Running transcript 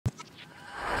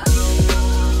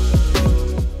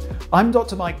I'm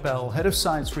Dr. Mike Bell, Head of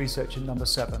Science Research in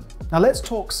No7. Now let's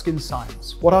talk skin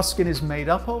science, what our skin is made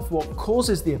up of, what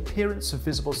causes the appearance of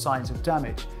visible signs of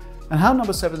damage, and how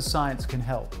No7 science can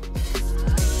help.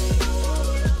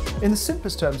 In the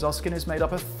simplest terms, our skin is made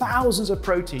up of thousands of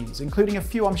proteins, including a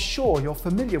few I'm sure you're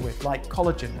familiar with, like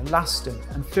collagen, elastin,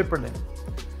 and fibrillin.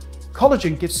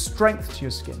 Collagen gives strength to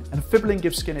your skin, and fibrillin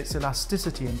gives skin its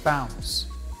elasticity and bounce.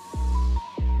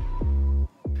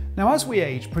 Now, as we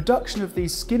age, production of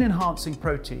these skin-enhancing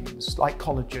proteins, like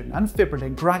collagen and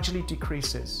fibrillin, gradually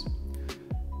decreases.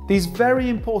 These very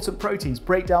important proteins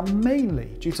break down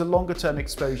mainly due to longer-term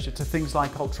exposure to things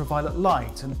like ultraviolet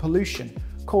light and pollution,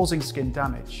 causing skin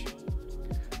damage.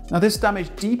 Now, this damage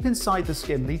deep inside the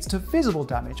skin leads to visible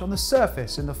damage on the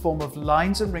surface in the form of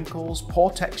lines and wrinkles,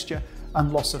 poor texture,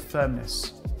 and loss of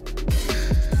firmness.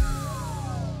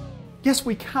 Yes,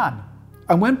 we can.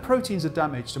 And when proteins are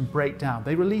damaged and break down,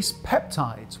 they release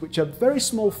peptides, which are very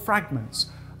small fragments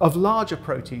of larger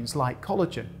proteins like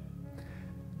collagen.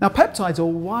 Now, peptides are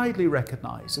widely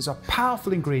recognized as a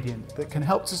powerful ingredient that can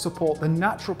help to support the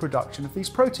natural production of these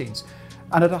proteins,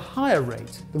 and at a higher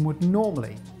rate than would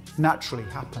normally naturally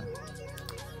happen.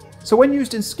 So when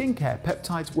used in skincare,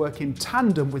 peptides work in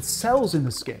tandem with cells in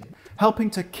the skin, helping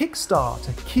to kickstart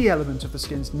a key element of the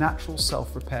skin's natural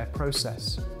self-repair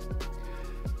process.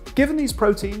 Given these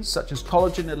proteins, such as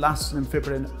collagen, elastin, and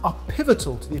fibrillin, are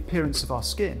pivotal to the appearance of our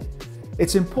skin,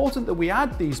 it's important that we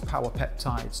add these power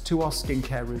peptides to our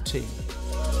skincare routine.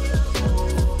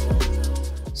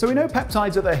 So we know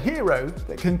peptides are the hero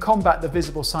that can combat the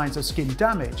visible signs of skin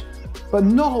damage, but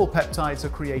not all peptides are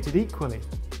created equally.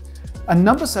 And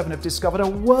No7 have discovered a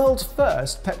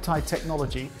world-first peptide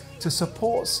technology to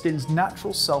support skin's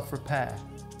natural self-repair.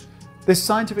 This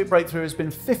scientific breakthrough has been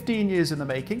 15 years in the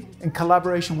making, in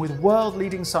collaboration with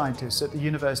world-leading scientists at the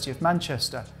University of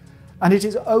Manchester, and it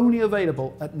is only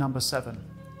available at No7,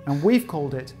 and we've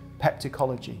called it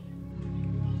Pepticology.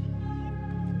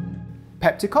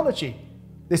 Pepticology.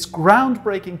 This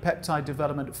groundbreaking peptide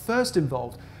development first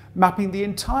involved mapping the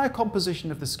entire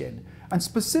composition of the skin, and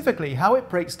specifically how it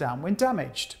breaks down when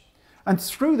damaged. And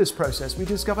through this process, we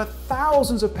discover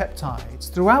thousands of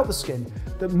peptides throughout the skin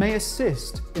that may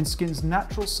assist in skin's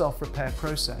natural self-repair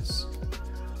process.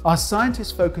 Our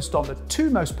scientists focused on the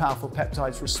two most powerful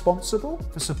peptides responsible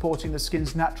for supporting the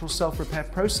skin's natural self-repair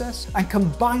process and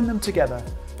combined them together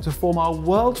to form our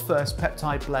world-first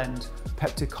peptide blend,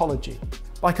 Pepticology.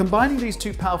 By combining these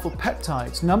two powerful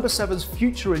peptides, No7's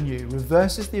Future Renew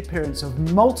reverses the appearance of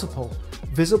multiple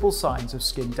visible signs of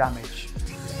skin damage.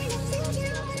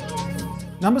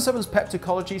 No7's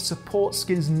Pepticology supports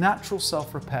skin's natural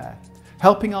self-repair,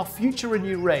 helping our Future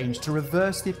Renew range to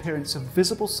reverse the appearance of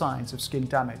visible signs of skin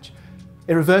damage.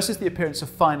 It reverses the appearance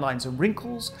of fine lines and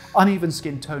wrinkles, uneven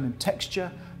skin tone and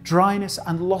texture, dryness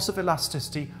and loss of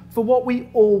elasticity for what we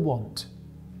all want: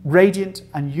 radiant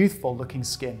and youthful looking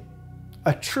skin.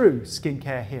 A true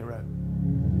skincare hero.